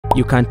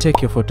You can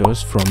take your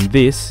photos from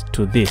this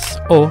to this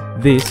or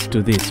this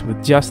to this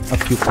with just a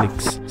few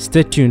clicks.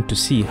 Stay tuned to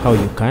see how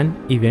you can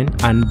even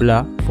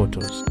unblur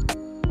photos.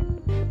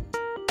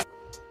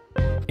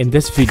 In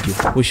this video,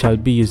 we shall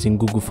be using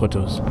Google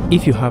Photos.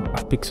 If you have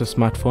a Pixel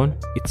smartphone,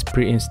 it's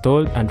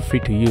pre-installed and free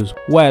to use,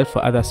 while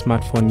for other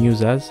smartphone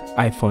users,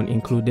 iPhone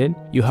included,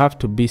 you have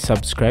to be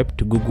subscribed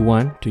to Google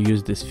One to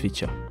use this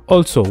feature.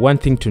 Also, one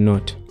thing to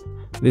note,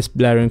 this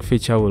blurring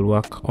feature will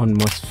work on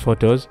most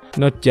photos,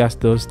 not just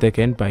those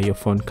taken by your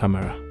phone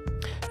camera.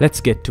 Let's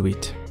get to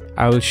it.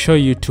 I will show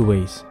you two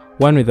ways,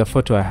 one with a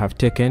photo I have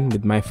taken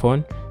with my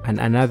phone and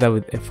another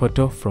with a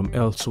photo from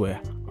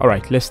elsewhere.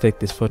 Alright, let's take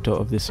this photo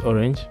of this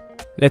orange.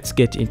 Let's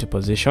get into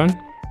position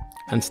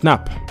and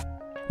snap.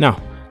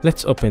 Now,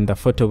 let's open the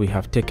photo we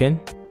have taken,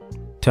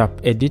 tap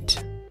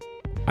edit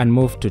and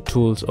move to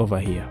tools over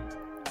here.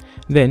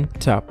 Then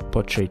tap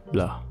portrait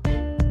blur.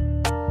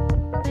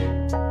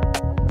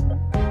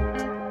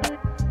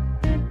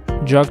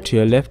 Drag to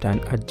your left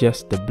and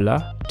adjust the blur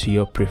to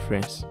your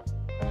preference.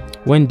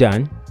 When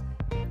done,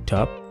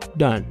 tap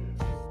done.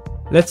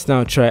 Let's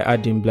now try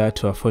adding blur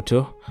to a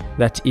photo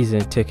that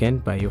isn't taken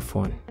by your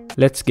phone.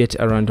 Let's get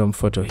a random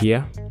photo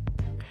here.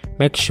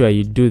 Make sure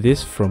you do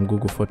this from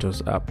Google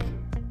Photos app.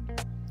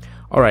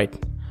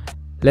 Alright,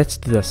 let's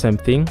do the same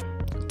thing.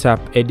 Tap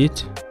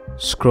edit,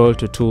 scroll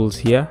to tools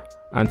here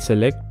and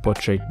select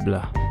portrait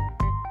blur.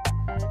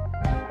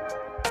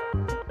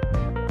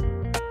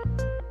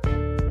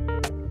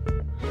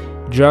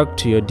 Drag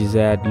to your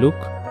desired look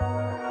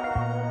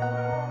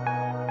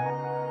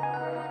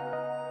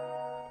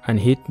and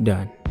hit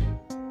done.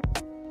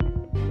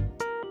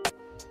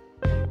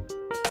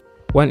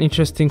 One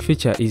interesting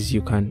feature is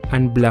you can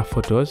unblur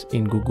photos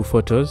in Google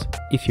Photos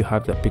if you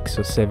have the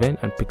Pixel 7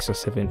 and Pixel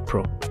 7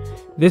 Pro.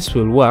 This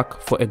will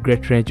work for a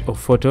great range of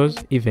photos,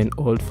 even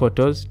old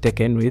photos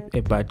taken with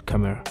a bad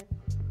camera.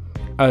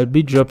 I'll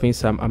be dropping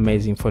some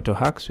amazing photo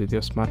hacks with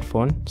your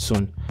smartphone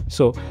soon,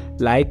 so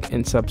like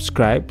and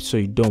subscribe so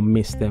you don't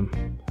miss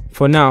them.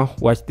 For now,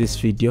 watch this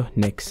video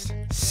next.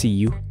 See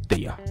you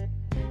there.